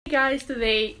guys,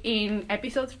 today in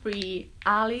episode 3,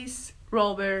 Alice,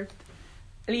 Robert,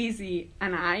 Lizzie,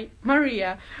 and I,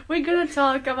 Maria, we're gonna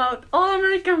talk about All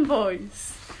American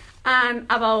Boys and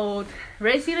about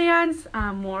resilience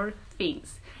and more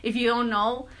things. If you don't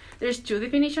know, there's two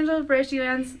definitions of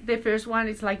resilience. The first one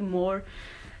is like more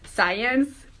science,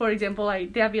 for example,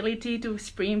 like the ability to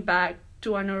spring back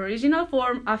to an original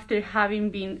form after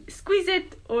having been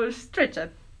squeezed or stretched,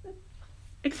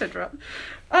 etc.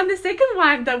 And the second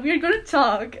one that we're going to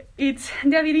talk, it's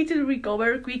the ability to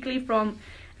recover quickly from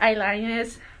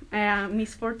illness,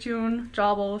 misfortune,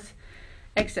 troubles,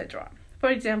 etc. For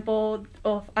example,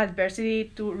 of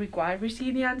adversity to require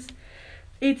resilience.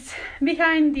 It's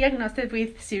behind diagnosed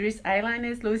with serious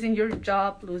illness, losing your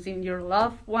job, losing your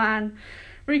loved one,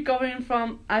 recovering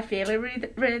from a failed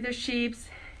relationships,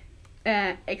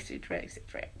 etc.,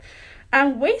 etc.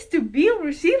 And ways to build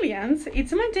resilience,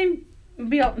 it's maintain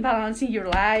balance in your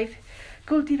life,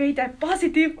 cultivate a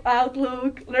positive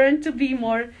outlook, learn to be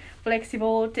more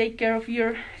flexible, take care of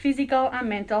your physical and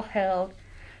mental health,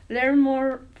 learn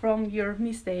more from your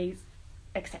mistakes,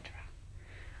 etc.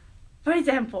 For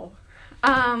example,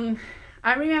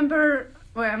 I remember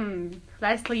when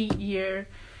lastly year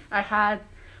I had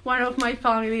one of my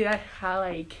family that had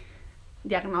like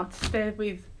diagnosed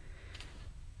with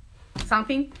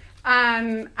something,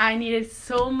 and I needed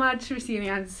so much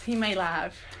resilience in my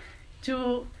life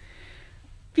to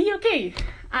be okay,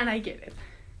 and I get it.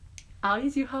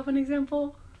 Alice, you have an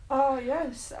example? Oh,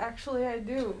 yes, actually I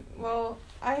do. Well,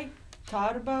 I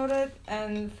thought about it,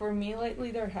 and for me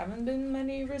lately there haven't been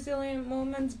many resilient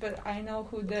moments, but I know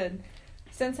who did.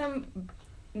 Since I'm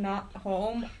not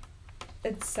home,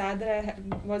 it's sad that I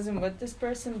wasn't with this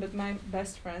person, but my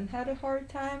best friend had a hard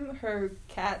time. Her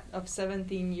cat of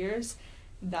 17 years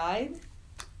died,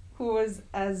 who was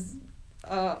as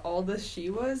old as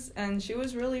she was, and she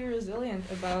was really resilient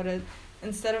about it.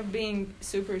 Instead of being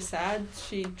super sad,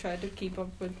 she tried to keep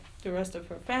up with the rest of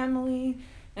her family,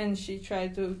 and she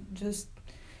tried to just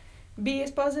be as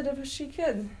positive as she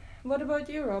could. What about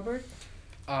you, Robert?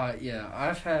 Yeah,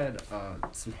 I've had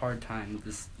some hard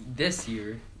times this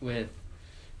year with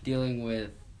dealing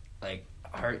with like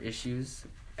heart issues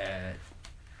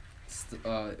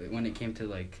when it came to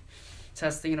like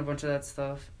testing and a bunch of that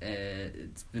stuff.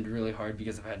 It's been really hard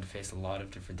because I've had to face a lot of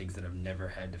different things that I've never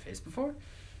had to face before.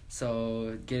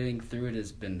 So getting through it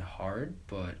has been hard,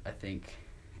 but I think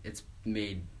it's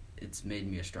made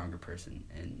me a stronger person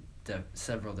in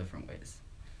several different ways.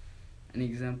 Any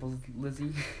examples,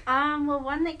 Lizzie? Well,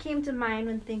 one that came to mind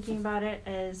when thinking about it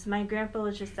is my grandpa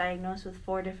was just diagnosed with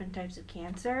 4 different types of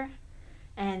cancer,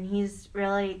 and he's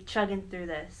really chugging through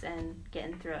this and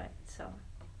getting through it. So,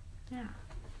 yeah.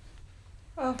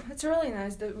 Oh, it's really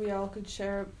nice that we all could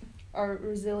share our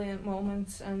resilient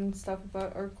moments and stuff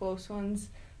about our close ones.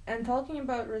 And talking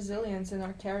about resilience in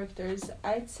our characters,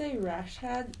 I'd say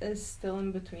Rashad is still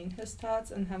in between his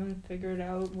thoughts and haven't figured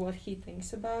out what he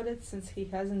thinks about it since he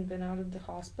hasn't been out of the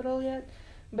hospital yet.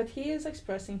 But he is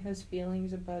expressing his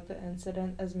feelings about the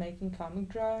incident as making comic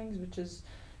drawings, which is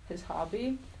his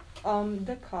hobby.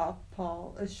 The cop,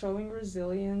 Paul, is showing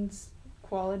resilience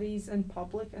qualities in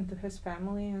public and to his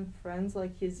family and friends,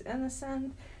 like he's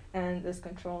innocent and is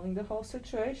controlling the whole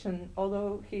situation,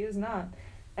 although he is not.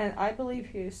 And I believe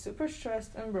he is super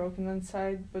stressed and broken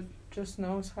inside, but just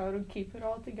knows how to keep it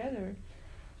all together.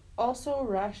 Also,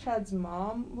 Rashad's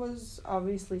mom was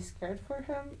obviously scared for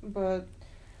him, but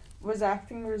was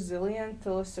acting resilient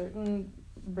till a certain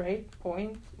break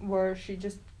point where she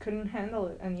just couldn't handle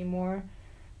it anymore.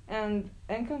 And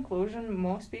in conclusion,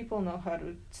 most people know how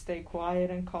to stay quiet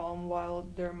and calm while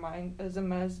their mind is a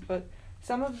mess, but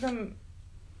some of them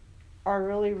are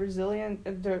really resilient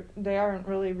if they aren't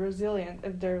really resilient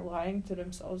if they're lying to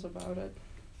themselves about it.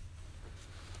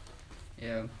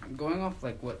 Yeah, going off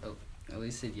like what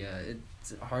Elise said, yeah,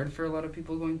 it's hard for a lot of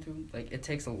people going through. Like, it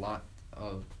takes a lot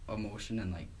of emotion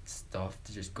and like stuff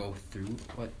to just go through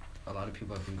what a lot of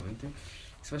people have been going through,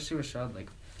 especially with Shad. Like,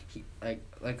 he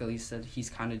like Elise said, he's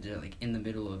kind of like in the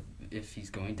middle of if he's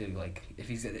going to like if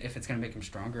it's gonna make him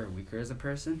stronger or weaker as a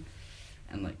person,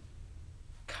 and like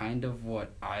kind of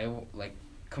what I like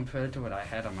compared to what I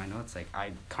had on my notes. Like,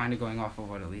 I kind of going off of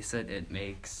what Elise said, it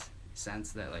makes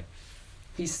sense that like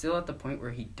he's still at the point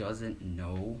where he doesn't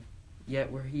know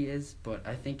yet where he is, but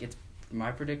I think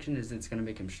my prediction is it's gonna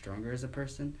make him stronger as a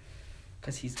person,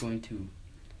 because he's going to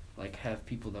like have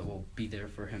people that will be there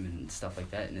for him and stuff like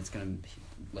that, and it's gonna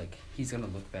like he's gonna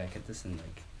look back at this and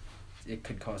like it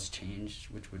could cause change,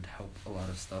 which would help a lot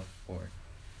of stuff for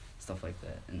stuff like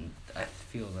that. And I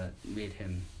feel that made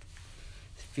him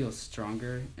feel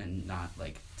stronger and not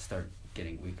like start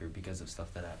getting weaker because of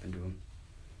stuff that happened to him.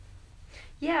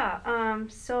 Yeah,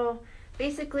 so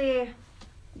basically,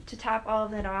 to top all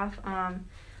of that off,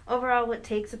 overall, what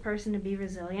takes a person to be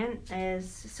resilient is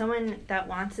someone that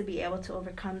wants to be able to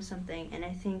overcome something. And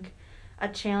I think a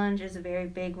challenge is a very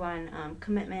big one,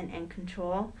 commitment and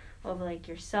control over like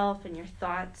yourself and your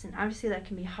thoughts. And obviously that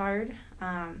can be hard.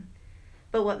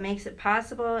 But what makes it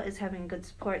possible is having a good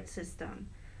support system.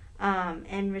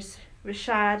 And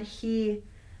Rashad,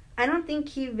 I don't think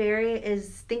he is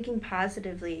thinking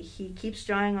positively. He keeps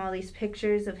drawing all these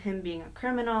pictures of him being a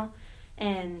criminal.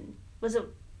 And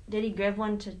did he give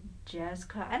one to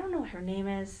Jessica? I don't know what her name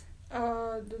is.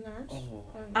 The nurse? Oh.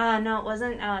 No, it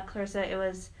wasn't Clarissa. It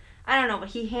was, I don't know, but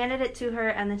he handed it to her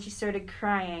and then she started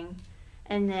crying.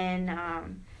 And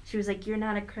then she was like, you're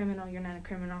not a criminal, you're not a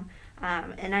criminal.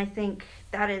 And I think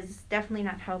that is definitely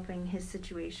not helping his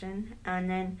situation. And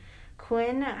then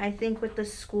Quinn, I think with the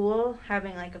school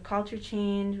having like a culture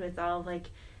change with all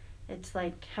like, it's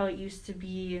like how it used to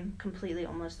be completely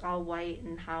almost all white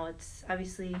and how it's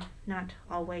obviously not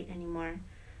all white anymore.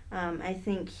 I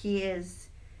think he is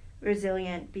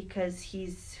resilient because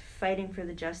he's fighting for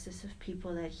the justice of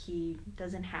people that he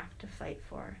doesn't have to fight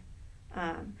for.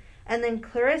 And then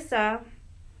Clarissa,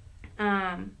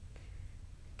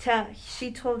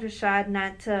 she told Rashad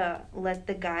not to let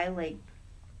the guy like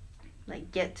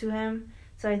get to him.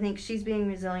 So I think she's being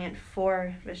resilient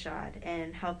for Rashad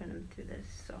and helping him through this.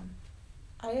 So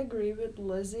I agree with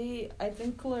Lizzie. I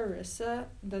think Clarissa,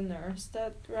 the nurse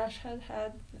that Rashad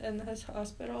had in his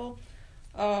hospital,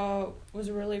 was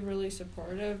really, really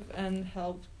supportive and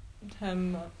helped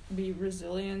him be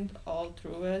resilient all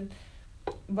through it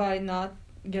by not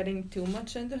getting too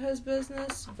much into his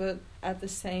business, but at the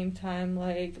same time,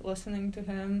 like, listening to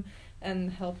him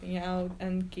and helping out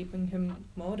and keeping him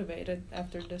motivated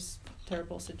after this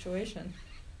terrible situation.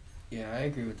 Yeah, I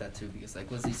agree with that too, because like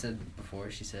Lizzie said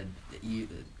before, she said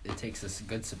it takes a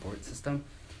good support system.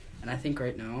 And I think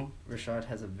right now, Rashad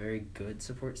has a very good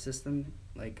support system.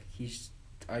 Like,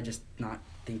 I just not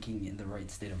thinking in the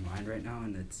right state of mind right now,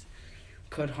 and it's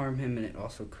could harm him, and it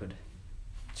also could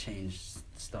change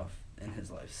stuff in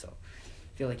his life. So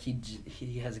I feel like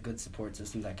he has a good support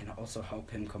system that can also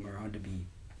help him come around to be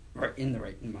in the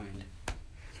right mind.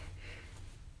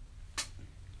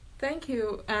 Thank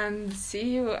you, and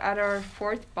see you at our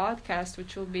 4th podcast,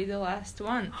 which will be the last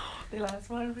one. The last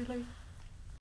one, really?